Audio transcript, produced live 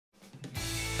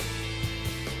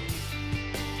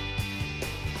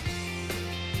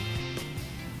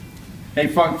Hey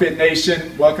Funk Fit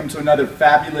Nation, welcome to another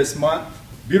fabulous month.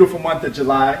 Beautiful month of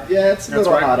July. Yeah, it's a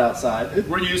little hot outside.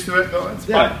 We're used to it though, it's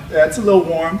fine. Yeah, it's a little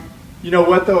warm. You know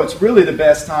what though, it's really the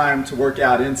best time to work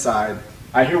out inside.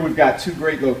 I hear we've got two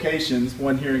great locations,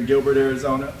 one here in Gilbert,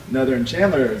 Arizona, another in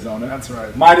Chandler, Arizona. That's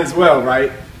right. Might as well,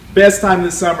 right? Best time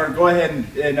this summer, go ahead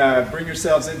and bring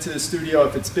yourselves into the studio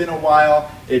if it's been a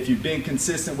while. If you've been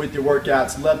consistent with your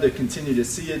workouts, love to continue to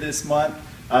see you this month.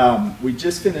 We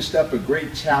just finished up a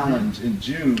great challenge in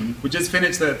June. We just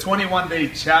finished the 21-day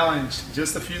challenge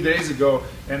just a few days ago,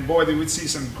 and boy, did we see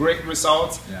some great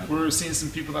results. Yeah. We were seeing some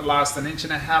people that lost 1.5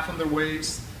 inches on their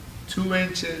waist, 2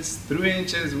 inches, 3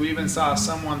 inches. We even saw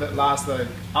someone that lost like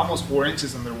almost 4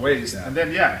 inches on their waist. Yeah. And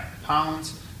then,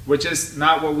 pounds, which is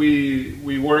not what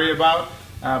we worry about,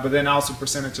 but then also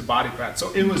percentage of body fat.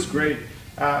 So it was great.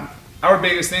 Our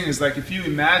biggest thing is, like, if you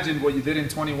imagine what you did in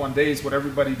 21 days, what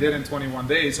everybody did in 21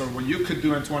 days, or what you could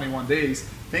do in 21 days,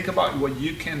 think about what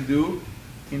you can do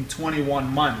in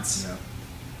 21 months. Yeah.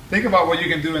 Think about what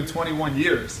you can do in 21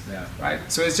 years, right?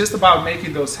 So it's just about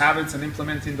making those habits and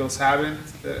implementing those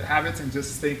habits and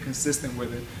just stay consistent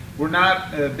with it. We're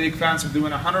not big fans of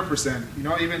doing 100%, you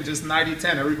know, even just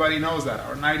 90-10, everybody knows that,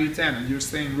 or 90-10, and you're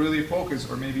staying really focused,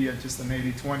 or maybe just an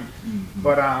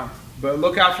 80-20. But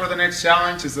look out for the next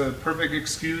challenge. It's a perfect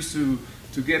excuse to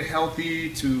get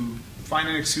healthy, to find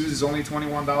an excuse. It's only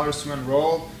 $21 to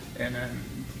enroll, and then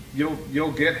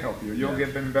you'll get healthier. You'll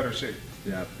get in better shape.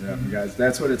 Yeah, you guys,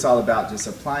 that's what it's all about. Just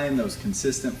applying those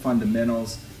consistent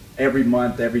fundamentals every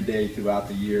month, every day throughout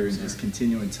the year, and just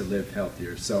continuing to live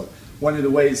healthier. So one of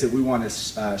the ways that we want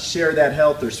to share that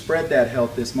health or spread that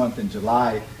health this month in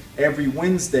July, every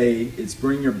Wednesday, is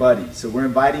Bring Your Buddy. So we're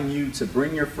inviting you to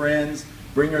bring your friends,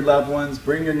 bring your loved ones,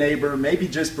 bring your neighbor, maybe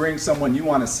just bring someone you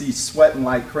want to see sweating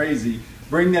like crazy.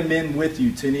 Bring them in with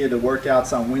you to any of the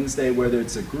workouts on Wednesday, whether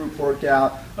it's a group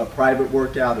workout, a private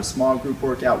workout, a small group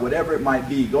workout, whatever it might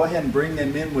be. Go ahead and bring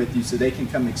them in with you so they can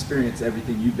come experience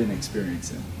everything you've been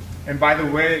experiencing. And by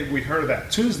the way, we heard that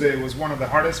Tuesday was one of the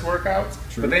hardest workouts,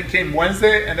 True. But then came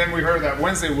Wednesday, and then we heard that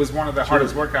Wednesday was one of the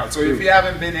hardest workouts. So if you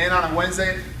haven't been in on a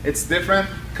Wednesday, it's different.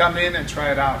 Come in and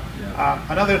try it out.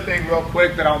 Yeah. Another thing real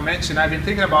quick that I'll mention, I've been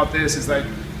thinking about this, is like,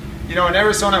 you know, in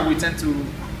Arizona we tend to,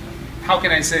 how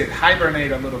can I say it,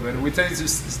 hibernate a little bit. We tend to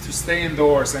stay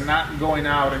indoors and not going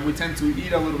out, and we tend to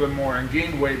eat a little bit more and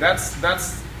gain weight.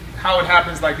 That's how it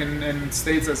happens, like in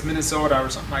states as Minnesota or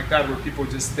something like that, where people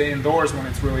just stay indoors when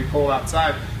it's really cold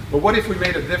outside. But what if we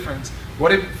made a difference?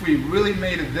 What if we really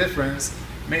made a difference,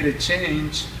 made a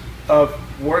change of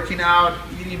working out,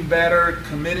 eating better,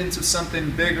 committing to something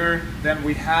bigger than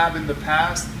we have in the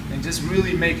past, and just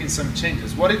really making some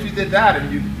changes? What if you did that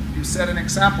and you set an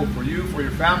example for you, for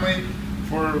your family,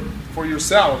 for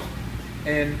yourself,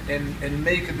 and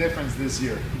make a difference this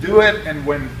year? Do it, and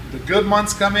when the good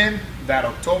months come in, that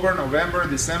October, November,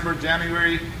 December,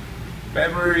 January,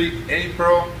 February,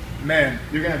 April, man,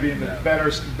 you're going to be in the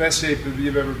best shape that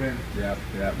you've ever been.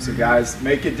 Yeah. So guys,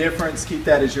 make a difference. Keep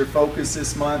that as your focus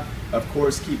this month. Of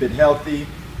course, keep it healthy.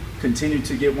 Continue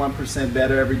to get 1%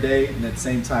 better every day, and at the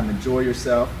same time, enjoy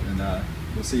yourself. And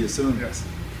we'll see you soon. Yes.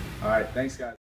 All right. Thanks, guys.